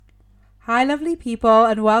Hi, lovely people,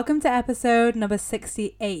 and welcome to episode number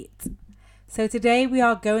 68. So, today we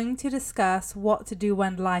are going to discuss what to do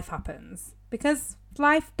when life happens. Because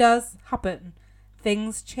life does happen,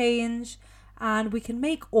 things change, and we can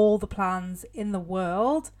make all the plans in the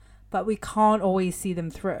world, but we can't always see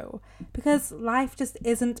them through. Because life just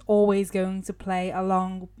isn't always going to play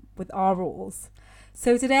along with our rules.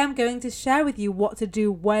 So today I'm going to share with you what to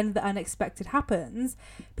do when the unexpected happens,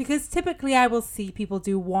 because typically I will see people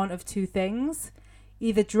do one of two things: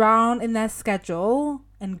 either drown in their schedule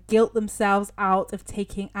and guilt themselves out of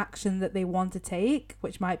taking action that they want to take,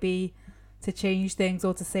 which might be to change things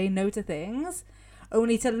or to say no to things,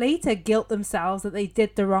 only to later guilt themselves that they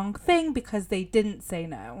did the wrong thing because they didn't say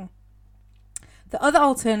no. The other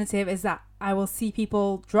alternative is that I will see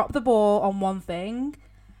people drop the ball on one thing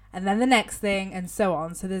and then the next thing, and so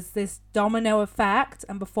on. So there's this domino effect,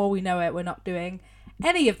 and before we know it, we're not doing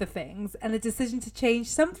any of the things. And the decision to change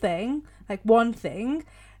something, like one thing,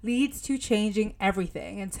 leads to changing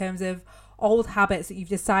everything in terms of old habits that you've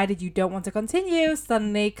decided you don't want to continue,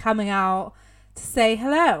 suddenly coming out to say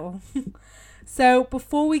hello. So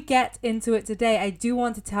before we get into it today, I do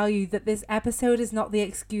want to tell you that this episode is not the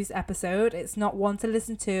excuse episode. It's not one to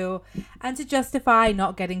listen to and to justify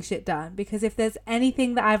not getting shit done. Because if there's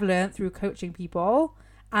anything that I've learned through coaching people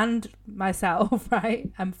and myself, right,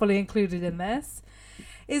 I'm fully included in this,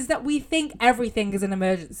 is that we think everything is an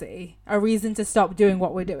emergency, a reason to stop doing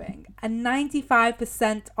what we're doing. And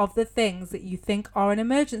 95% of the things that you think are an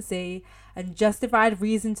emergency and justified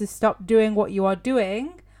reason to stop doing what you are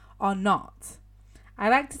doing are not. I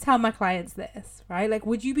like to tell my clients this, right? Like,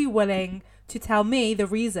 would you be willing to tell me the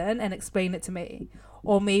reason and explain it to me?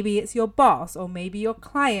 Or maybe it's your boss, or maybe your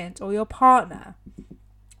client, or your partner.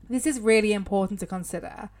 This is really important to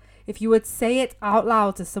consider. If you would say it out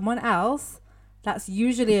loud to someone else, that's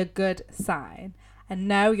usually a good sign. And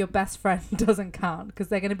no, your best friend doesn't count, because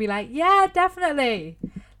they're going to be like, yeah, definitely.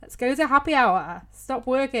 Let's go to happy hour. Stop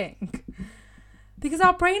working. Because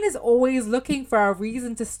our brain is always looking for a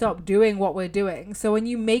reason to stop doing what we're doing. So when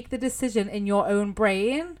you make the decision in your own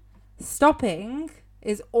brain, stopping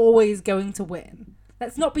is always going to win.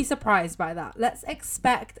 Let's not be surprised by that. Let's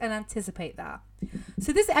expect and anticipate that.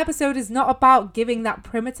 So this episode is not about giving that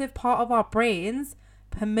primitive part of our brains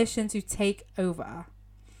permission to take over.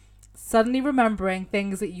 Suddenly remembering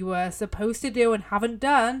things that you were supposed to do and haven't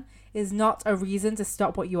done is not a reason to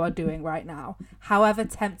stop what you are doing right now, however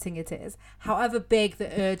tempting it is, however big the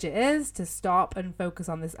urge is to stop and focus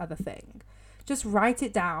on this other thing. Just write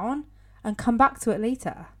it down and come back to it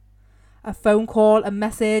later. A phone call, a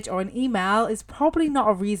message, or an email is probably not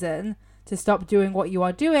a reason to stop doing what you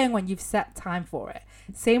are doing when you've set time for it.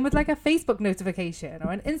 Same with like a Facebook notification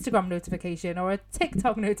or an Instagram notification or a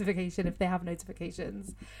TikTok notification if they have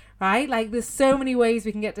notifications, right? Like, there's so many ways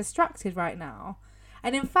we can get distracted right now.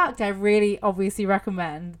 And in fact, I really obviously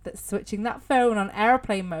recommend that switching that phone on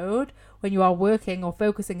airplane mode when you are working or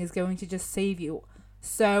focusing is going to just save you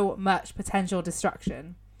so much potential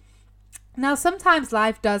distraction. Now, sometimes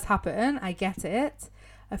life does happen. I get it.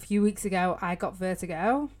 A few weeks ago, I got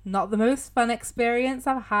vertigo. Not the most fun experience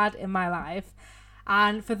I've had in my life.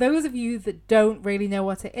 And for those of you that don't really know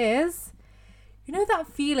what it is, you know that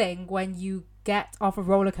feeling when you get off a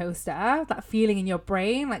roller coaster, that feeling in your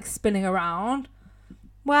brain, like spinning around?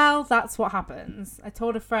 Well, that's what happens. I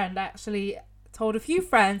told a friend, I actually told a few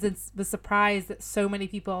friends, and was surprised that so many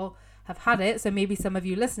people have had it. So maybe some of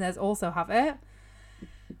you listeners also have it.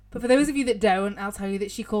 But for those of you that don't, I'll tell you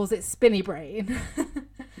that she calls it spinny brain.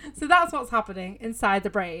 So that's what's happening inside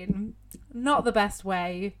the brain. Not the best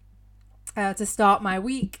way to start my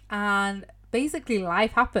week. And basically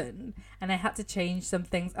life happened. And I had to change some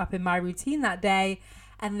things up in my routine that day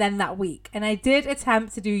and then that week. And I did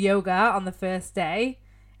attempt to do yoga on the first day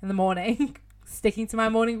in the morning, sticking to my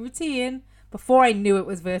morning routine before I knew it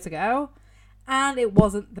was vertigo. And it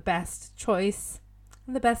wasn't the best choice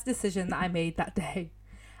and the best decision that I made that day.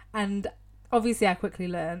 And obviously I quickly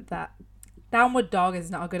learned that downward dog is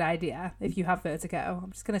not a good idea if you have vertigo.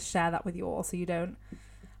 I'm just going to share that with you all so you don't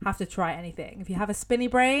have to try anything. If you have a spinny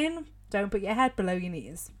brain, don't put your head below your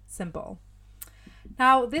knees. Simple.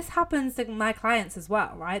 Now, this happens to my clients as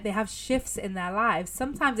well, right? They have shifts in their lives.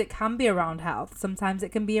 Sometimes it can be around health. Sometimes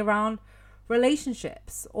it can be around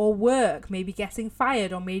relationships or work, maybe getting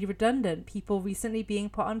fired or made redundant, people recently being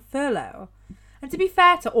put on furlough. And to be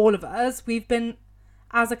fair to all of us, we've been,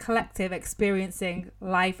 as a collective, experiencing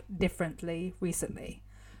life differently recently.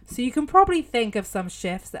 So you can probably think of some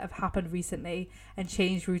shifts that have happened recently and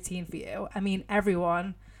changed routine for you. I mean,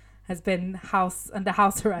 everyone has been under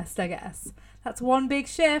house arrest, I guess. That's one big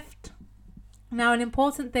shift. Now, an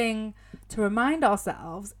important thing to remind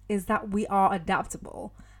ourselves is that we are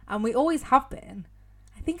adaptable, and we always have been.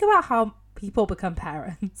 I think about how people become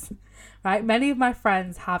parents, right? Many of my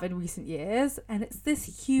friends have in recent years, and it's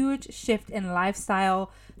this huge shift in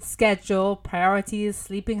lifestyle, schedule, priorities,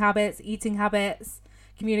 sleeping habits, eating habits,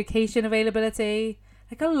 communication availability,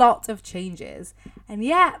 like a lot of changes, and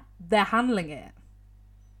yet they're handling it.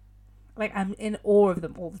 Like, I'm in awe of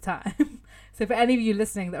them all the time. So for any of you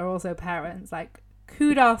listening that are also parents, like,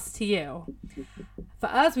 kudos to you. For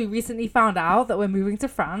us, we recently found out that we're moving to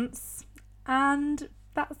France, and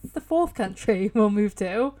that's the fourth country we'll move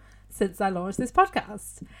to since I launched this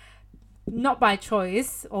podcast. Not by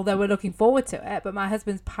choice, although we're looking forward to it, but my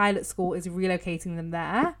husband's pilot school is relocating them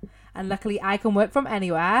there. And luckily I can work from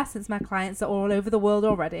anywhere since my clients are all over the world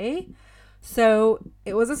already. So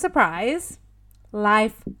it was a surprise.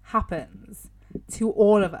 Life happens to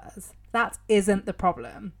all of us. That isn't the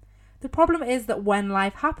problem. The problem is that when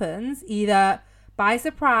life happens, either by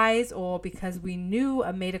surprise or because we knew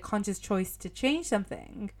and made a conscious choice to change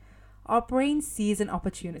something, our brain sees an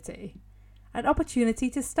opportunity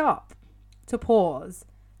to stop, to pause,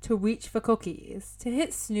 to reach for cookies, to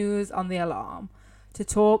hit snooze on the alarm, to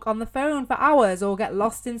talk on the phone for hours or get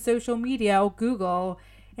lost in social media or Google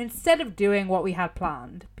instead of doing what we had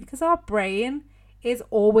planned, because our brain is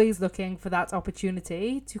always looking for that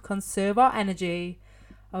opportunity to conserve our energy,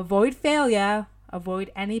 avoid failure,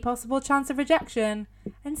 avoid any possible chance of rejection,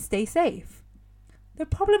 and stay safe. The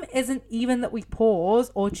problem isn't even that we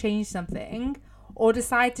pause or change something or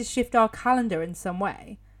decide to shift our calendar in some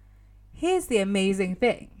way. Here's the amazing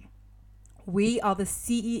thing. We are the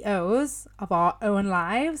CEOs of our own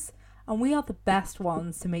lives, and we are the best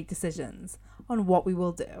ones to make decisions on what we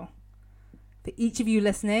will do. For each of you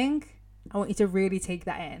listening, I want you to really take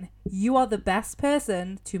that in. You are the best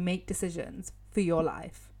person to make decisions for your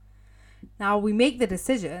life. Now, we make the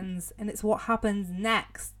decisions, and it's what happens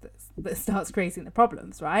next that starts creating the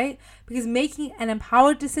problems, right? Because making an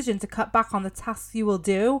empowered decision to cut back on the tasks you will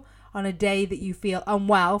do on a day that you feel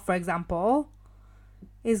unwell, for example,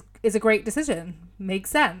 is a great decision.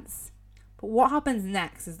 Makes sense. But what happens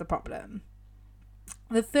next is the problem.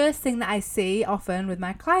 The first thing that I see often with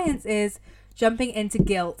my clients is jumping into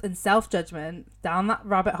guilt and self-judgment, down that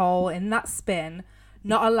rabbit hole, in that spin,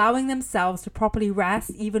 not allowing themselves to properly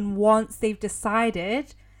rest even once they've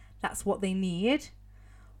decided that's what they need.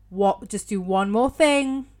 Just do one more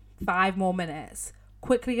thing, 5 more minutes.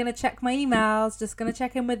 Quickly going to check my emails, just going to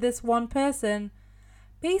check in with this one person.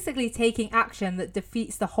 Basically taking action that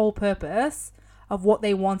defeats the whole purpose of what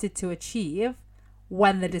they wanted to achieve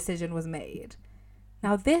when the decision was made.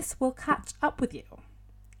 Now this will catch up with you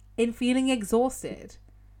in feeling exhausted.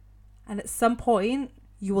 And at some point,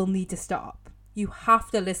 you will need to stop. You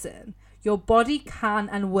have to listen. Your body can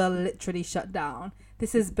and will literally shut down.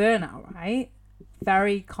 This is burnout, right?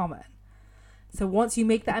 Very common. So once you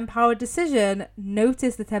make that empowered decision,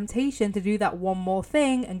 notice the temptation to do that one more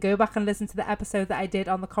thing and go back and listen to the episode that I did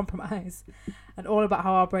on the compromise and all about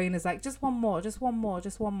how our brain is like, just one more, just one more,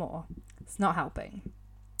 just one more. It's not helping.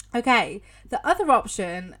 Okay, the other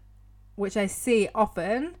option, which I see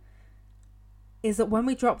often, is that when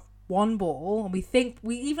we drop one ball and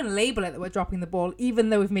we even label it that we're dropping the ball, even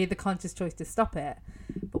though we've made the conscious choice to stop it.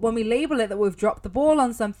 But when we label it that we've dropped the ball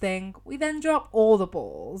on something, we then drop all the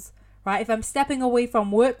balls, right? If I'm stepping away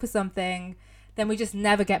from work for something, then we just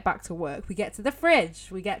never get back to work. We get to the fridge,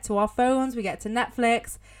 we get to our phones, we get to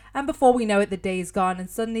Netflix, and before we know it, the day's gone, and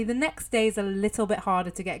suddenly the next day is a little bit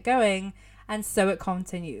harder to get going, and so it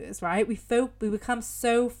continues, right? We become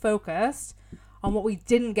so focused on what we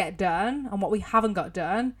didn't get done, on what we haven't got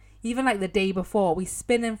done, even like the day before, we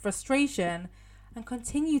spin in frustration and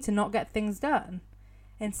continue to not get things done.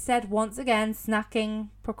 Instead, once again, snacking,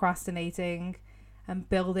 procrastinating, and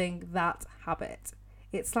building that habit.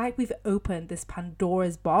 It's like we've opened this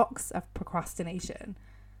Pandora's box of procrastination.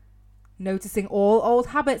 Noticing all old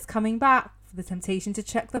habits coming back, the temptation to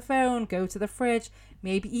check the phone, go to the fridge,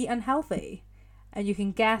 maybe eat unhealthy. And you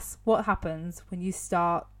can guess what happens when you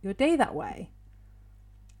start your day that way.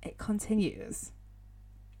 It continues.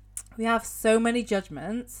 We have so many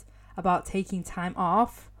judgments about taking time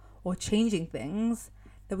off or changing things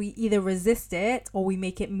that we either resist it or we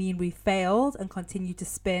make it mean we failed and continue to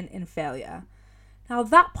spin in failure. Now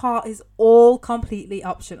that part is all completely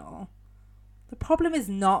optional. The problem is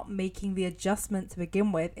not making the adjustment to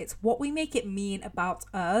begin with, it's what we make it mean about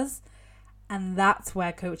us, and that's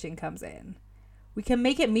where coaching comes in. We can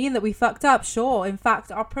make it mean that we fucked up, sure. In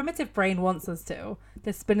fact, our primitive brain wants us to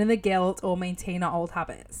spin in the guilt or maintain our old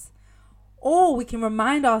habits. Or we can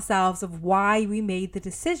remind ourselves of why we made the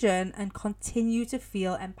decision and continue to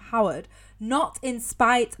feel empowered, not in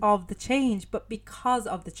spite of the change, but because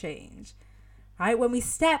of the change. Right? When we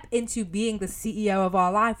step into being the CEO of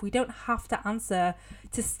our life, we don't have to answer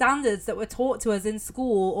to standards that were taught to us in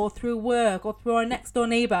school or through work or through our next door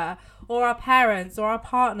neighbor or our parents or our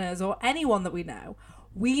partners or anyone that we know.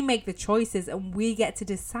 We make the choices and we get to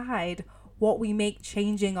decide what we make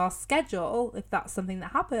changing our schedule, if that's something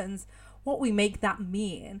that happens, what we make that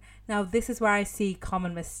mean. Now, this is where I see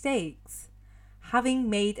common mistakes. Having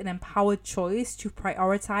made an empowered choice to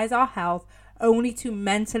prioritize our health only to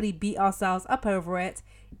mentally beat ourselves up over it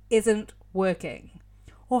isn't working.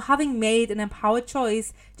 Or having made an empowered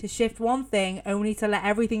choice to shift one thing only to let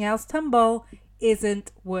everything else tumble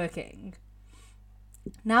isn't working.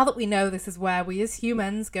 Now that we know this is where we as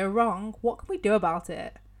humans go wrong, what can we do about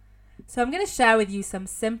it? So I'm going to share with you some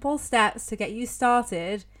simple steps to get you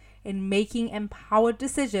started in making empowered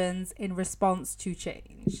decisions in response to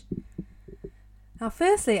change. Now,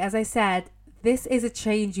 firstly, as I said, this is a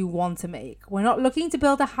change you want to make. We're not looking to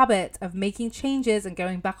build a habit of making changes and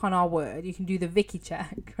going back on our word. You can do the Vicky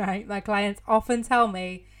check, right? My clients often tell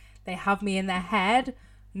me they have me in their head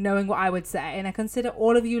knowing what I would say. And I consider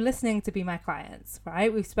all of you listening to be my clients,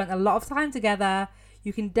 right? We've spent a lot of time together.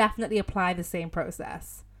 You can definitely apply the same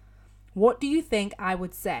process. What do you think I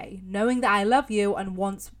would say, knowing that I love you and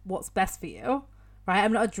want what's best for you, right?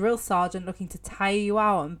 I'm not a drill sergeant looking to tire you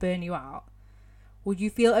out and burn you out. Would you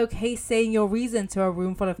feel okay saying your reason to a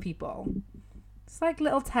room full of people? It's like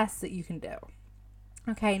little tests that you can do.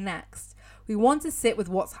 Okay, next. We want to sit with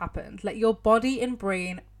what's happened. Let your body and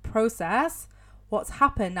brain process what's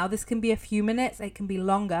happened. Now, this can be a few minutes. It can be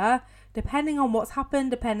longer, depending on what's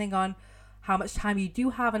happened, depending on how much time you do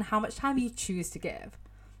have and how much time you choose to give.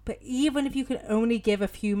 But even if you can only give a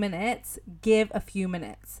few minutes, give a few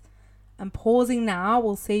minutes. And pausing now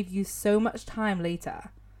will save you so much time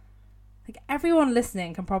later. Like, everyone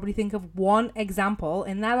listening can probably think of one example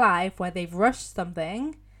in their life where they've rushed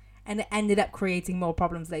something and it ended up creating more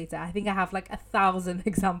problems later. I think I have like 1,000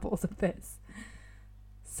 examples of this.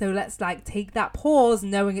 So let's take that pause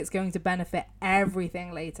knowing it's going to benefit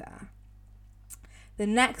everything later. The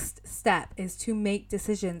next step is to make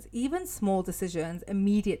decisions, even small decisions,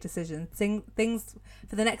 immediate decisions, things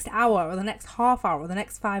for the next hour or the next half hour or the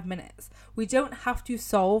next 5 minutes. We don't have to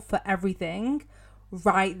solve for everything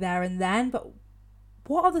right there and then, but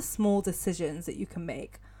what are the small decisions that you can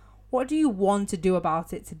make? What do you want to do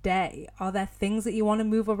about it today? Are there things that you want to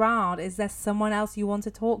move around? Is there someone else you want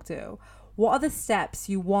to talk to? What are the steps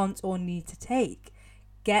you want or need to take?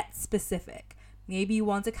 Get specific. Maybe you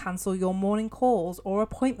want to cancel your morning calls or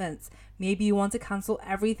appointments. Maybe you want to cancel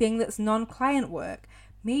everything that's non-client work.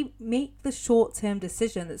 Make the short-term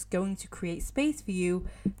decision that's going to create space for you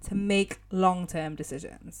to make long-term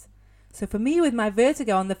decisions. So for me, with my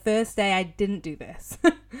vertigo, on the first day, I didn't do this.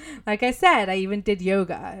 Like I said, I even did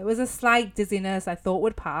yoga. It was a slight dizziness I thought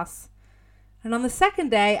would pass. And on the second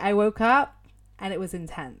day, I woke up and it was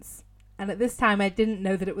intense. And at this time, I didn't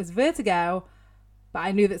know that it was vertigo, but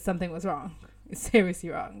I knew that something was wrong. Seriously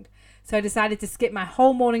wrong. So I decided to skip my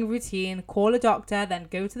whole morning routine, call a doctor, then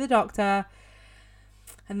go to the doctor,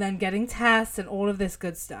 and then getting tests and all of this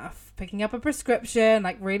good stuff. Picking up a prescription,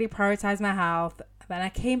 really prioritize my health. Then I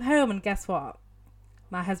came home and guess what?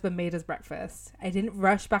 My husband made us breakfast. I didn't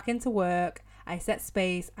rush back into work. I set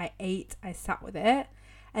space. I ate. I sat with it.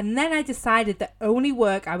 And then I decided the only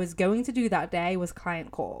work I was going to do that day was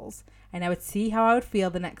client calls. And I would see how I would feel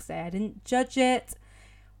the next day. I didn't judge it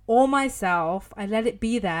or myself. I let it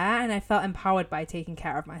be there and I felt empowered by taking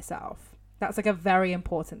care of myself. That's a very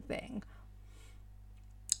important thing.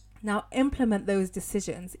 Now implement those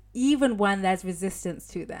decisions even when there's resistance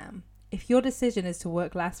to them. If your decision is to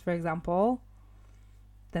work less, for example,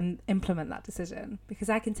 then implement that decision. Because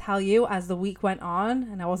I can tell you, as the week went on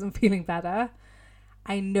and I wasn't feeling better,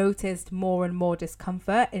 I noticed more and more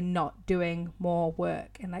discomfort in not doing more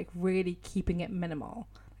work and really keeping it minimal.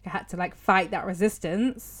 I had to fight that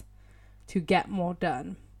resistance to get more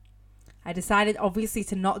done. I decided obviously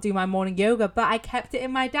to not do my morning yoga, but I kept it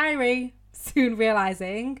in my diary, soon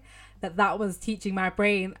realizing that was teaching my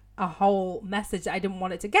brain a whole message that I didn't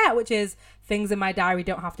want it to get, which is things in my diary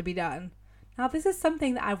don't have to be done. Now, this is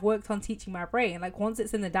something that I've worked on teaching my brain. Once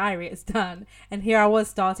it's in the diary, it's done. And here I was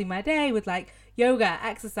starting my day with yoga,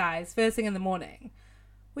 exercise, first thing in the morning,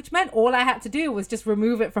 which meant all I had to do was just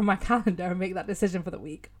remove it from my calendar and make that decision for the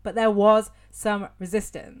week. But there was some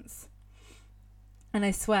resistance. And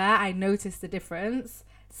I swear I noticed the difference.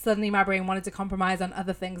 Suddenly my brain wanted to compromise on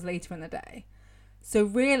other things later in the day. So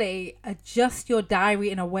really adjust your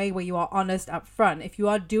diary in a way where you are honest up front. If you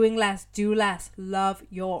are doing less, do less. Love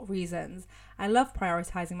your reasons. I love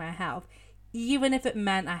prioritizing my health, even if it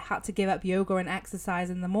meant I had to give up yoga and exercise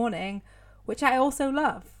in the morning, which I also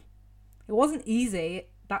love. It wasn't easy.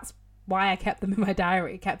 That's why I kept them in my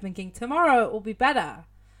diary. Kept thinking tomorrow it will be better.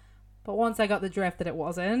 But once I got the drift that it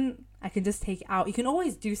wasn't, I can just take it out. You can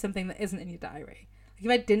always do something that isn't in your diary. Like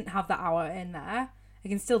if I didn't have that hour in there, I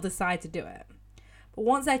can still decide to do it. But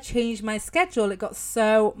once I changed my schedule, it got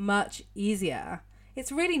so much easier.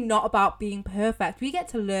 It's really not about being perfect. We get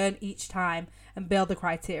to learn each time and build the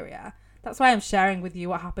criteria. That's why I'm sharing with you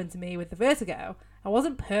what happened to me with the vertigo. I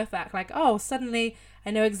wasn't perfect. Like, oh, suddenly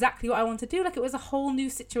I know exactly what I want to do. Like it was a whole new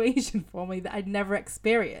situation for me that I'd never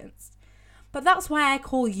experienced. But that's why I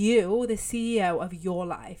call you the CEO of your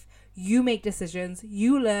life. You make decisions,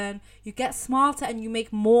 you learn, you get smarter, and you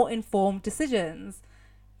make more informed decisions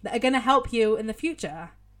that are going to help you in the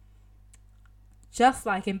future. Just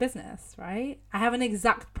like in business, right? I have an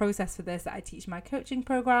exact process for this that I teach in my coaching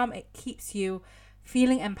program. It keeps you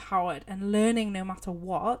feeling empowered and learning no matter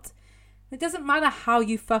what. It doesn't matter how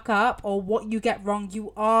you fuck up or what you get wrong.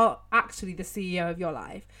 You are actually the CEO of your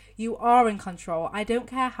life. You are in control. I don't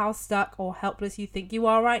care how stuck or helpless you think you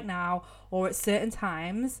are right now or at certain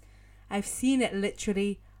times. I've seen it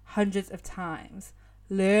literally hundreds of times.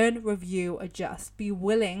 Learn, review, adjust. Be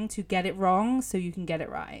willing to get it wrong so you can get it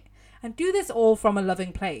right. And do this all from a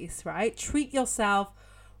loving place, right? Treat yourself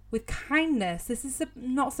with kindness. This is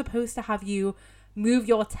not supposed to have you move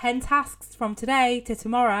your 10 tasks from today to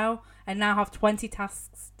tomorrow and now have 20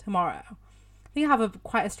 tasks tomorrow. I think I have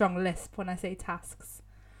quite a strong lisp when I say tasks.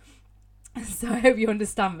 So I hope you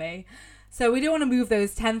understand me. So we don't want to move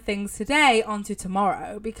those 10 things today onto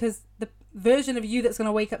tomorrow, because the version of you that's going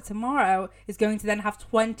to wake up tomorrow is going to then have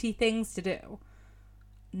 20 things to do.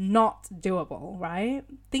 Not doable, right?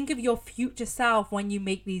 Think of your future self when you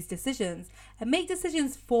make these decisions, and make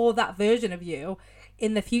decisions for that version of you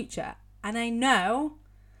in the future. And I know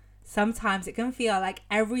sometimes it can feel like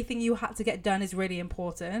everything you had to get done is really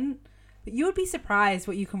important, but you would be surprised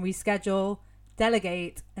what you can reschedule,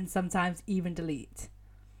 delegate, and sometimes even delete.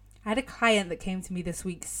 I had a client that came to me this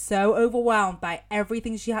week so overwhelmed by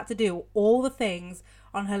everything she had to do, all the things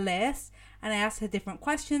on her list, and I asked her different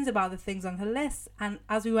questions about the things on her list, and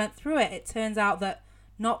as we went through it, it turns out that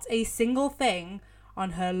not a single thing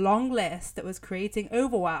on her long list that was creating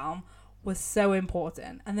overwhelm was so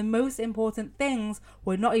important, and the most important things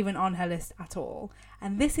were not even on her list at all.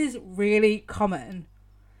 And this is really common.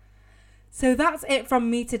 So that's it from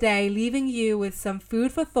me today, leaving you with some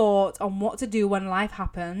food for thought on what to do when life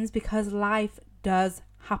happens, because life does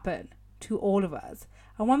happen to all of us.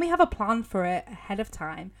 And when we have a plan for it ahead of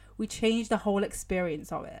time, we change the whole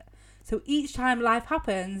experience of it. So each time life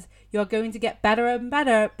happens, you're going to get better and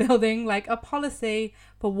better building like a policy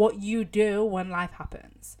for what you do when life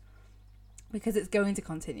happens, because it's going to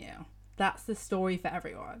continue. That's the story for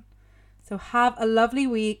everyone. So have a lovely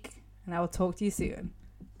week, and I will talk to you soon.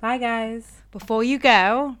 Bye, guys. Before you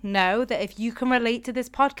go, know that if you can relate to this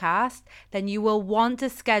podcast, then you will want to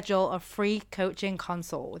schedule a free coaching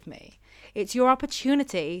consult with me. It's your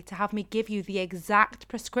opportunity to have me give you the exact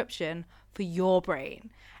prescription for your brain,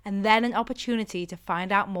 and then an opportunity to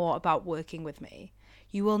find out more about working with me.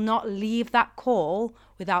 You will not leave that call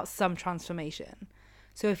without some transformation.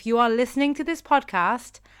 So if you are listening to this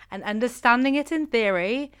podcast and understanding it in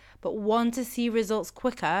theory, but want to see results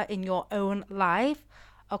quicker in your own life,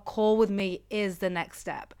 a call with me is the next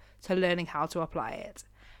step to learning how to apply it.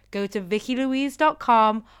 Go to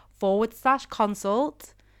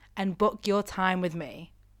vickylouise.com/consult and book your time with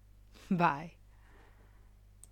me. Bye.